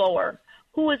 whistleblower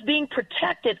who is being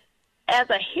protected as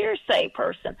a hearsay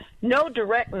person, no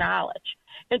direct knowledge.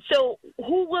 And so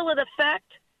who will it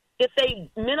affect if they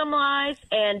minimize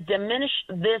and diminish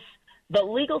the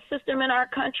legal system in our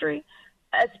country?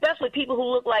 Especially people who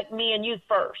look like me and you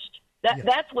first.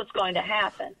 That's what's going to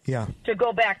happen. Yeah. To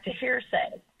go back to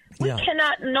hearsay. We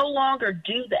cannot no longer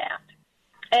do that.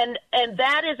 And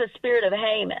that is a spirit of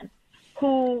Haman,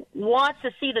 who wants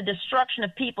to see the destruction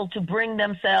of people to bring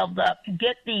themselves up, to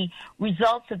get the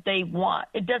results that they want.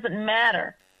 It doesn't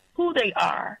matter who they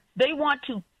are. They want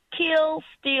to kill,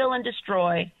 steal, and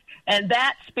destroy. And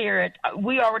that spirit,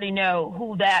 we already know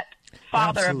who that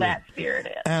father of that spirit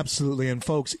is. Absolutely. And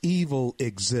folks, evil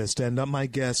exists. And my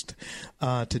guest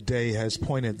today has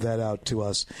pointed that out to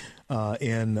us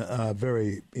in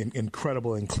very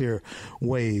incredible and clear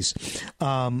ways.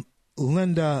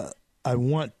 Linda, I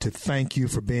want to thank you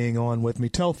for being on with me.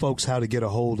 Tell folks how to get a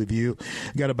hold of you.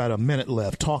 Got about a minute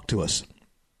left. Talk to us.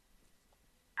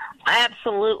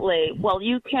 Absolutely. Well,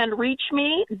 you can reach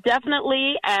me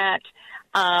definitely at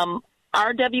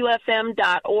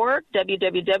rwfm.org,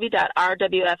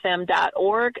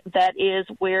 www.rwfm.org. That is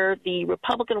where the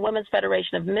Republican Women's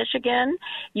Federation of Michigan.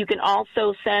 You can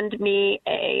also send me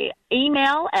an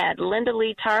email at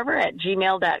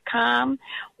lindaleetarver@gmail.com,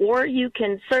 or you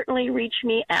can certainly reach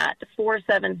me at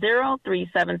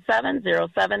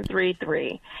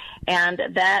 470-377-0733. And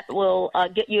that will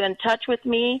get you in touch with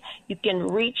me. You can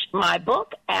reach my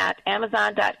book at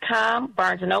Amazon.com,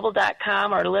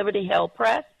 BarnesandNoble.com, or Liberty Hill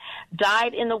Press.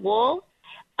 Dyed in the Wool,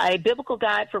 a biblical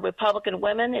guide for Republican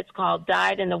women. It's called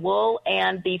Dyed in the Wool,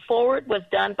 and the foreword was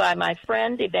done by my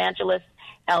friend, evangelist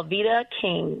Alveda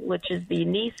King, which is the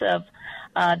niece of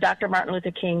Dr. Martin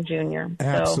Luther King Jr.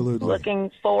 Absolutely. So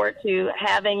looking forward to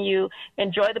having you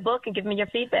enjoy the book and give me your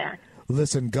feedback.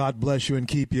 Listen, God bless you and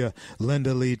keep you,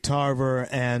 Linda Lee Tarver,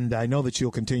 and I know that you'll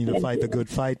continue to fight the good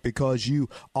fight because you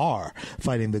are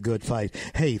fighting the good fight.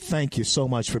 Hey, thank you so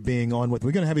much for being on with.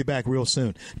 We're going to have you back real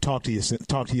soon. Talk to you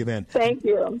then. Thank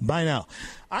you. Bye now.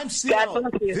 I'm CL.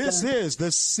 This is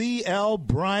the CL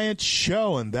Bryant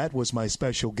Show, and that was my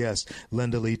special guest,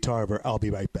 Linda Lee Tarver. I'll be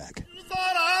right back. You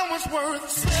thought I was worth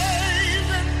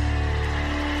saving,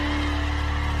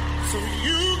 so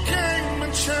you came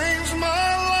and changed my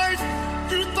life.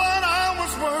 You thought I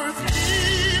was worth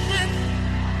keeping,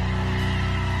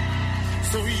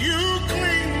 so you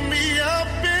cleaned me up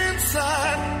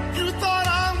inside. You thought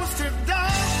I was to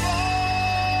die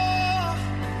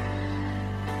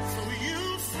for, so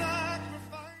you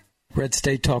sacrificed. Red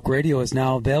State Talk Radio is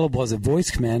now available as a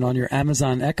voice command on your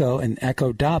Amazon Echo and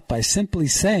Echo Dot by simply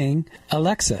saying,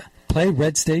 Alexa, play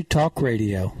Red State Talk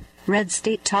Radio. Red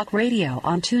State Talk Radio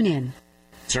on TuneIn.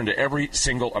 Concern to every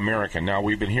single American. Now,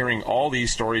 we've been hearing all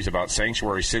these stories about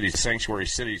sanctuary cities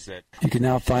that... You can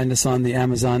now find us on the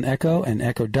Amazon Echo and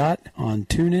Echo Dot, on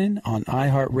TuneIn, on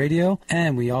iHeartRadio,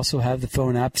 and we also have the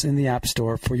phone apps in the App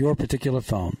Store for your particular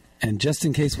phone. And just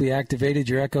in case we activated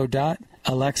your Echo Dot,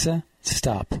 Alexa,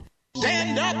 stop.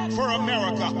 Stand up for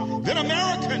America. Then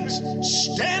Americans,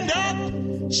 stand up,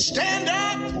 stand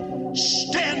up,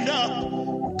 stand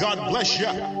up. God bless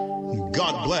you.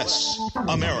 God bless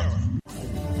America.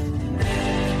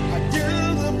 I do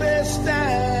the best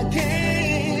I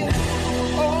can,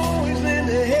 always lend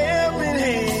a helping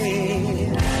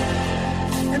hand,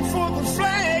 and for the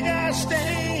flag I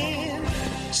stand.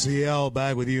 CL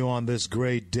back with you on this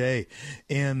great day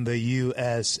in the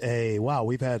USA. Wow,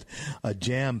 we've had a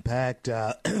jam-packed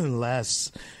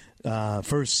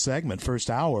first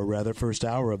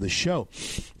hour of the show.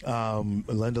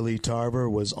 Linda Lee Tarver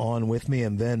was on with me,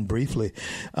 and then briefly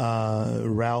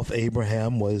Ralph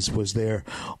Abraham was there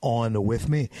on with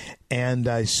me, and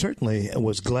I certainly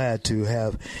was glad to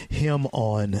have him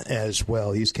on as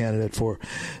well. He's candidate for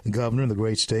governor in the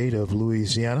great state of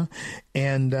Louisiana,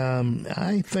 and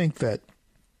I think that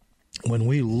when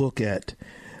we look at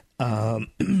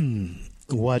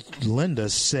what Linda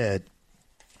said,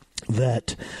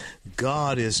 that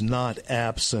God is not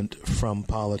absent from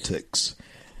politics,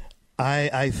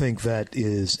 I think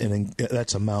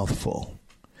that's a mouthful,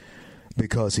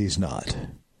 because he's not.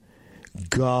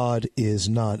 God is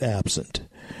not absent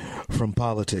from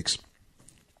politics.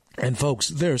 And folks,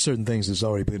 there are certain things that's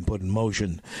already been put in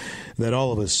motion that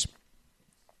all of us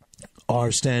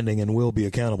are standing and will be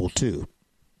accountable to.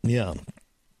 Yeah.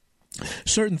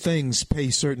 Certain things pay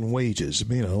certain wages.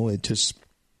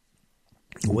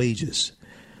 Wages.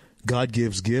 God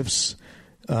gives gifts.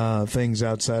 Things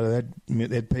outside of that,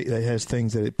 that has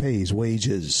things that it pays.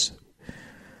 Wages.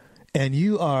 And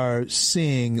you are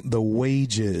seeing the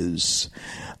wages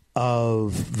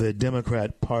of the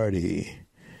Democrat Party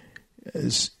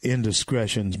as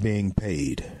indiscretions being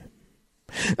paid.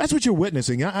 That's what you're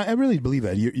witnessing. I really believe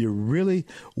that. You're really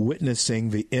witnessing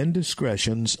the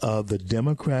indiscretions of the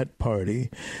Democrat Party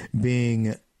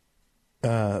being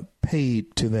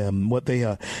paid to them. What they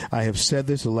I have said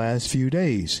this the last few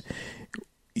days.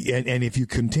 And if you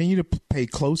continue to pay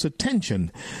close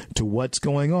attention to what's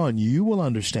going on, you will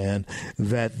understand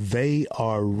that they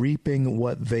are reaping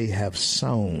what they have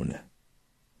sown.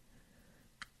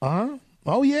 Oh,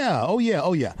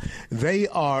 yeah. They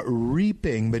are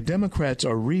reaping. The Democrats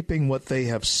are reaping what they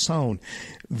have sown.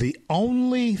 The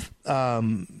only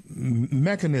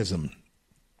mechanism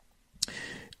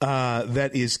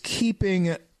that is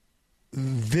keeping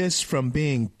this from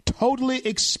being totally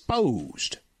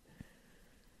exposed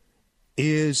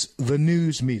is the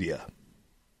news media.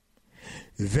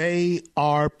 They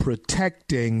are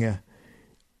protecting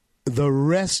the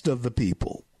rest of the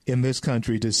people in this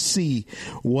country to see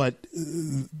what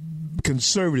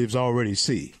conservatives already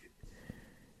see,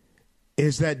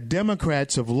 is that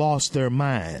Democrats have lost their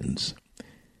minds.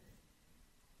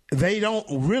 They don't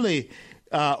really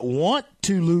want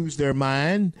to lose their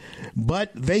mind,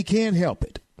 but they can't help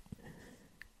it,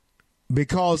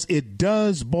 because it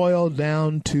does boil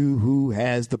down to who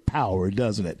has the power,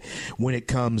 doesn't it, when it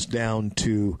comes down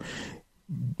to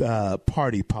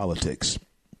party politics.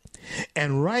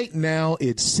 And right now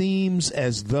it seems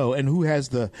as though, and who has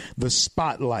the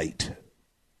spotlight?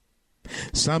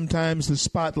 Sometimes the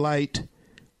spotlight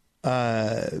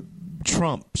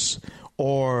trumps,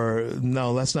 or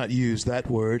no, let's not use that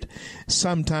word,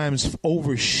 sometimes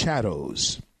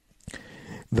overshadows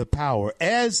the power,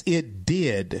 as it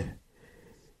did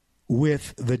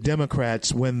with the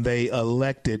Democrats when they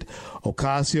elected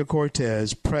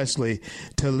Ocasio-Cortez, Presley,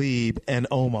 Tlaib, and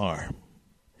Omar.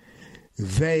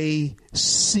 They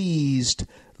seized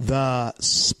the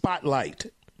spotlight.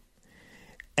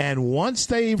 And once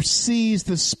they seized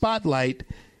the spotlight,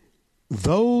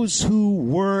 those who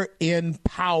were in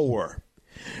power.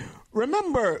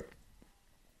 Remember,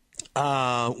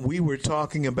 we were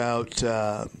talking about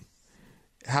how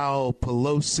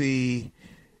Pelosi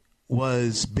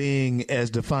was being as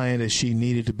defiant as she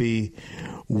needed to be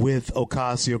with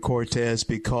Ocasio-Cortez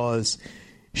because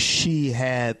she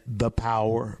had the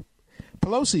power.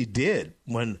 Pelosi did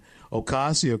when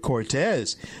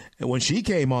Ocasio-Cortez, when she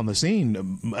came on the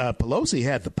scene, Pelosi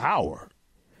had the power.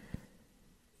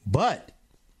 But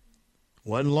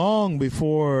wasn't long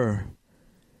before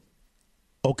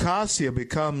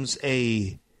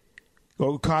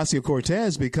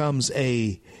Ocasio-Cortez becomes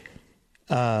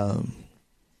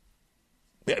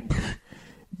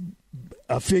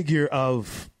a figure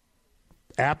of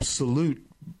absolute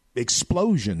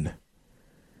explosion.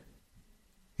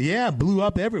 Yeah, blew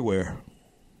up everywhere.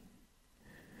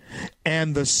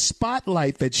 And the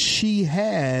spotlight that she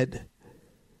had,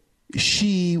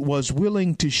 she was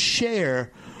willing to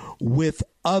share with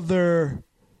other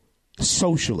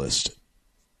socialists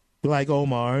like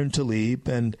Omar and Tlaib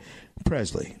and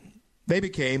Presley. They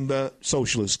became the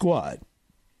Socialist Squad.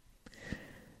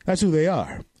 That's who they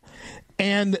are.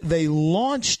 And they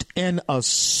launched an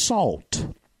assault,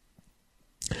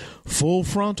 full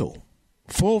frontal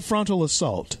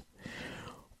assault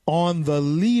on the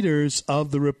leaders of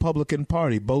the Republican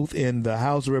Party, both in the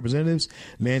House of Representatives,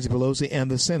 Nancy Pelosi, and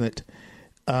the Senate,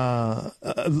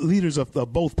 leaders of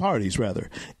both parties, rather,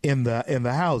 in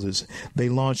the houses. They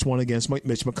launched one against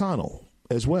Mitch McConnell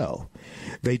as well.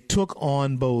 They took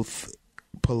on both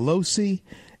Pelosi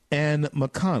and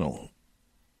McConnell.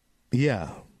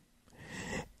 Yeah.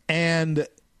 And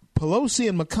Pelosi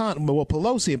and McConnell, well,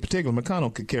 Pelosi in particular,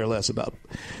 McConnell could care less about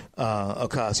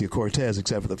Ocasio-Cortez,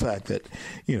 except for the fact that,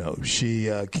 you know,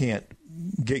 she can't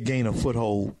gain a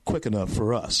foothold quick enough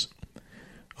for us.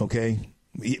 Okay?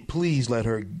 Please let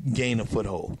her gain a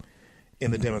foothold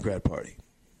in the Democrat Party.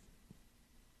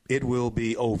 It will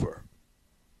be over.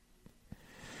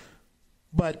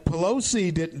 But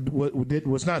Pelosi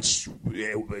was not,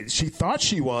 she thought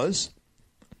she was,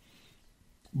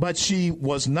 but she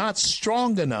was not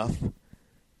strong enough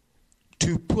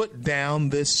to put down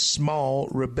this small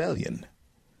rebellion,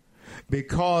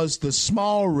 because the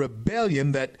small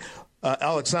rebellion that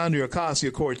Alexandria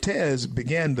Ocasio-Cortez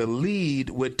began to lead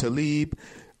with Tlaib,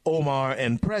 Omar,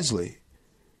 and Presley,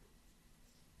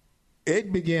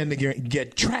 it began to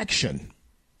get traction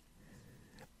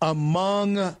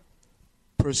among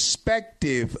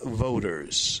prospective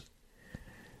voters,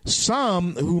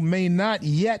 some who may not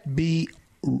yet be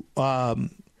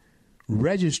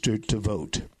registered to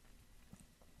vote.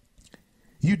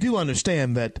 You do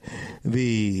understand that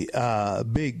the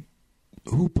big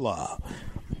hoopla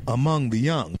among the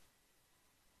young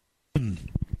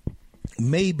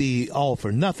may be all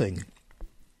for nothing,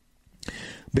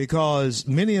 because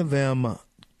many of them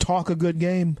talk a good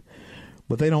game,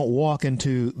 but they don't walk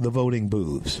into the voting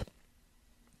booths.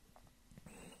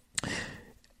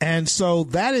 And so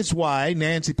that is why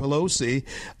Nancy Pelosi,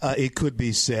 it could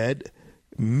be said,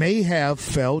 may have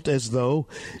felt as though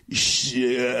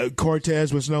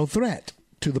Cortez was no threat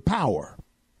to the power.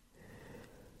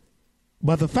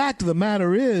 But the fact of the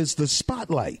matter is, the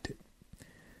spotlight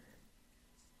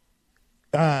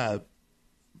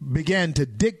began to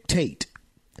dictate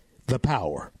the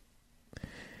power.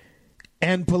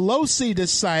 And Pelosi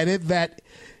decided that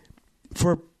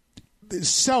for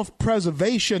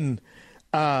self-preservation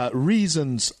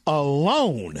reasons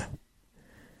alone,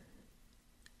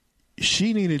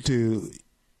 she needed to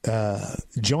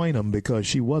join them because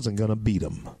she wasn't going to beat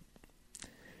them.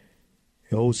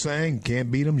 The old saying,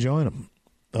 can't beat them, join them.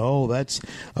 Oh, that's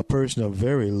a person of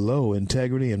very low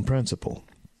integrity and principle.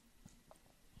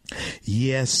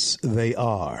 Yes, they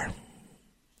are.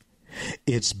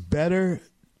 It's better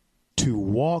to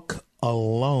walk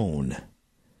alone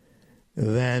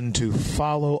than to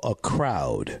follow a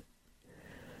crowd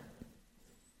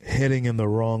heading in the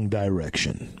wrong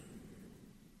direction.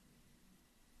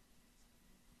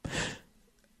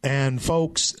 And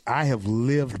folks, I have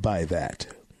lived by that.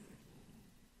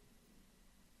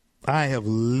 I have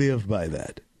lived by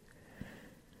that.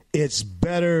 It's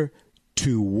better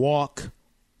to walk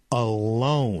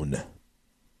alone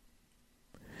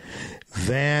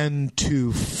than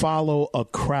to follow a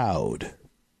crowd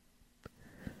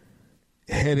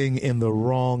heading in the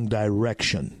wrong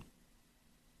direction.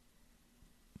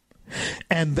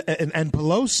 And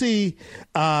Pelosi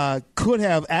could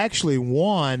have actually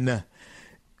won,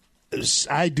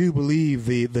 I do believe,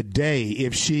 the day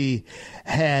if she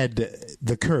had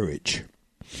the courage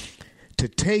to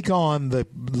take on the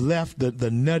left, the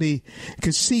nutty.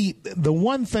 Because, see, the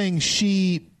one thing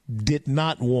she did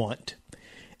not want,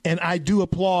 and I do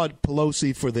applaud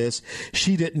Pelosi for this,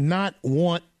 she did not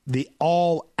want the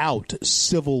all-out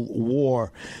civil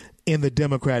war in the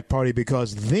Democrat Party,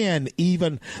 because then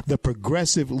even the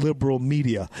progressive liberal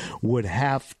media would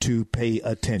have to pay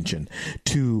attention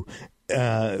to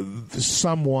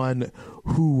someone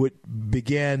who would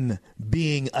begin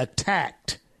being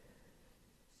attacked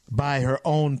by her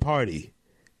own party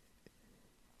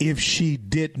if she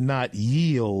did not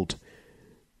yield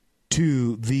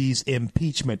to these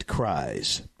impeachment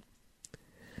cries.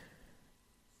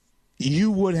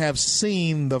 You would have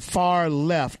seen the far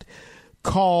left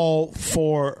call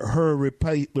for her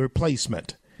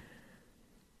replacement.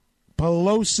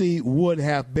 Pelosi would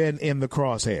have been in the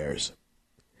crosshairs.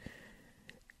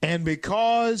 And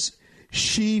because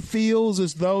she feels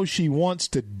as though she wants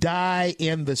to die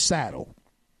in the saddle,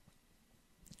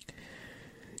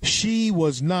 she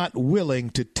was not willing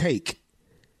to take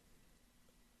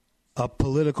a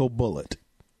political bullet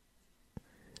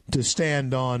to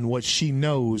stand on what she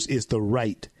knows is the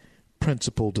right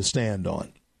principle to stand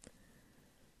on.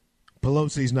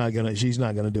 Pelosi's she's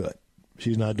not gonna do it.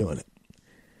 She's not doing it.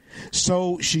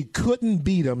 So she couldn't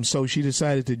beat him, so she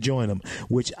decided to join him,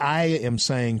 which I am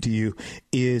saying to you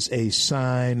is a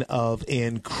sign of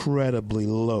incredibly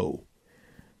low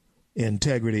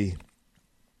integrity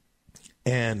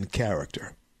and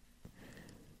character.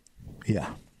 Yeah.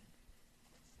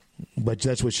 But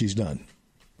that's what she's done.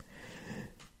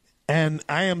 And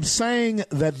I am saying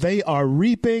that they are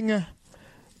reaping,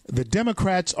 the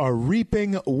Democrats are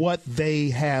reaping what they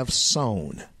have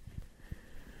sown.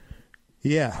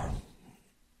 Yeah.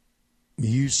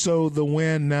 You sow the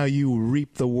wind, now you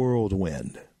reap the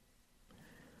whirlwind.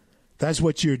 That's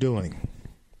what you're doing.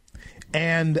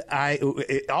 And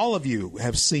all of you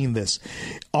have seen this.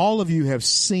 All of you have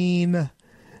seen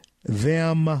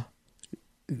them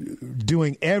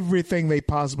doing everything they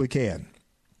possibly can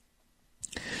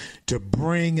to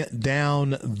bring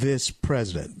down this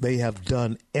president. They have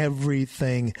done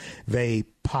everything they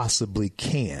possibly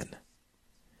can.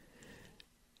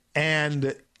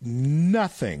 And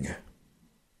nothing,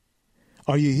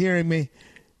 are you hearing me?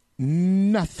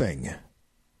 Nothing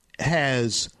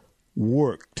has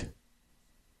worked.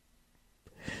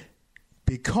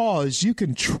 Because you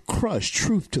can crush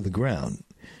truth to the ground.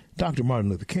 Dr. Martin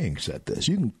Luther King said this.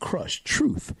 You can crush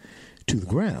truth to the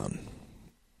ground,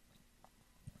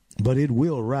 but it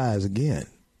will rise again.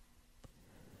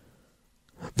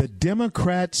 The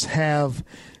Democrats have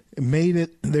made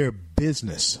it their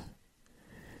business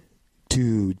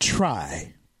to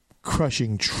try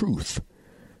crushing truth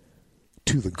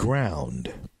to the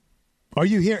ground. Are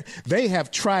you here? They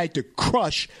have tried to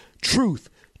crush truth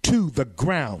to the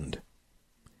ground.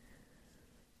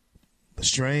 The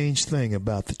strange thing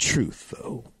about the truth,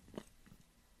 though,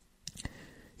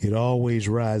 it always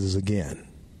rises again.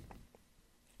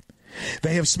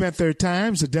 They have spent their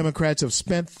time, the Democrats have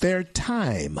spent their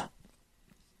time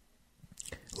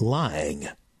lying.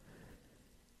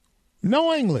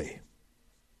 Knowingly.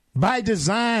 By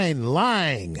design,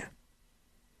 lying.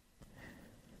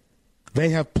 They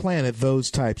have planted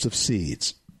those types of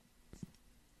seeds.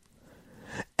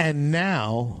 And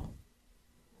now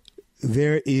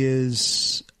there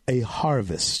is a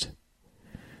harvest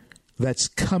that's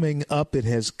coming up. It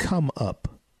has come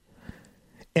up.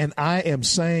 And I am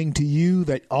saying to you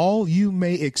that all you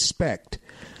may expect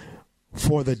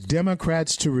for the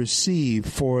Democrats to receive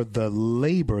for the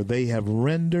labor they have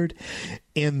rendered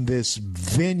in this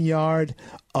vineyard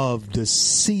of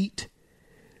deceit,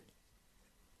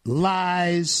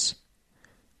 lies,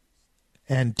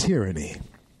 and tyranny,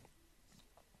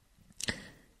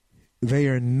 they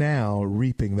are now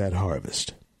reaping that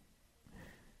harvest.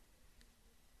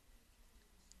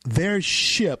 Their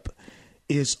ship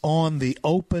is on the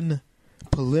open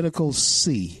political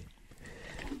sea,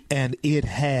 and it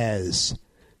has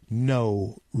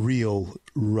no real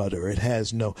rudder.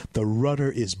 The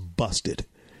rudder is busted.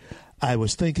 I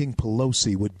was thinking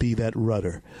Pelosi would be that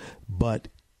rudder, but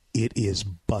it is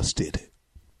busted.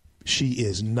 She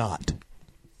is not.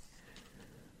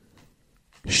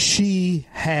 She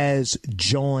has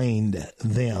joined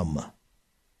them.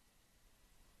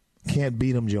 Can't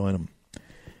beat them, join them.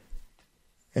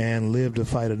 And live to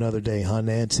fight another day, huh,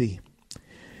 Nancy?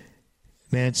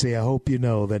 Nancy, I hope you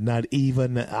know that not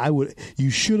even you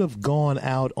should have gone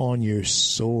out on your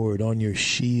sword, on your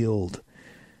shield.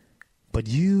 But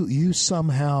you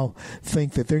somehow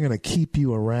think that they're going to keep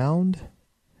you around?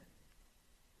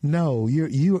 No,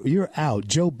 you're out.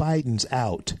 Joe Biden's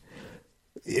out.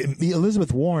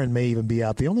 Elizabeth Warren may even be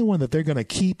out. The only one that they're going to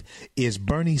keep is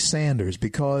Bernie Sanders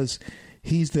because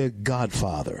he's the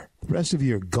godfather. The rest of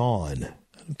you are gone.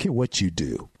 I don't care what you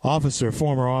do.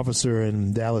 Former officer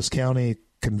in Dallas County,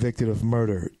 convicted of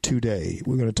murder today.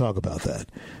 We're going to talk about that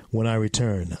when I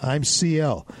return. I'm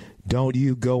CL. Don't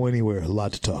you go anywhere. A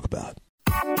lot to talk about.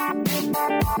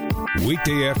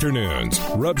 Weekday afternoons,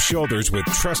 rub shoulders with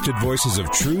trusted voices of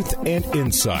truth and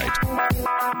insight.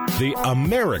 The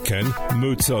American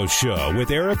Moutsos Show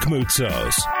with Eric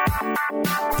Moutsos.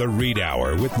 The Reed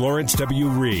Hour with Lawrence W.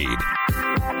 Reed.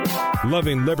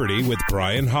 Loving Liberty with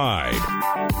Brian Hyde.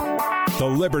 The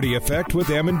Liberty Effect with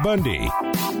Ammon Bundy.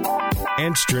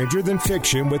 And Stranger Than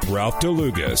Fiction with Ralph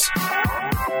DeLugas.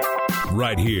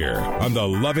 Right here on the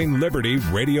Loving Liberty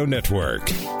Radio Network.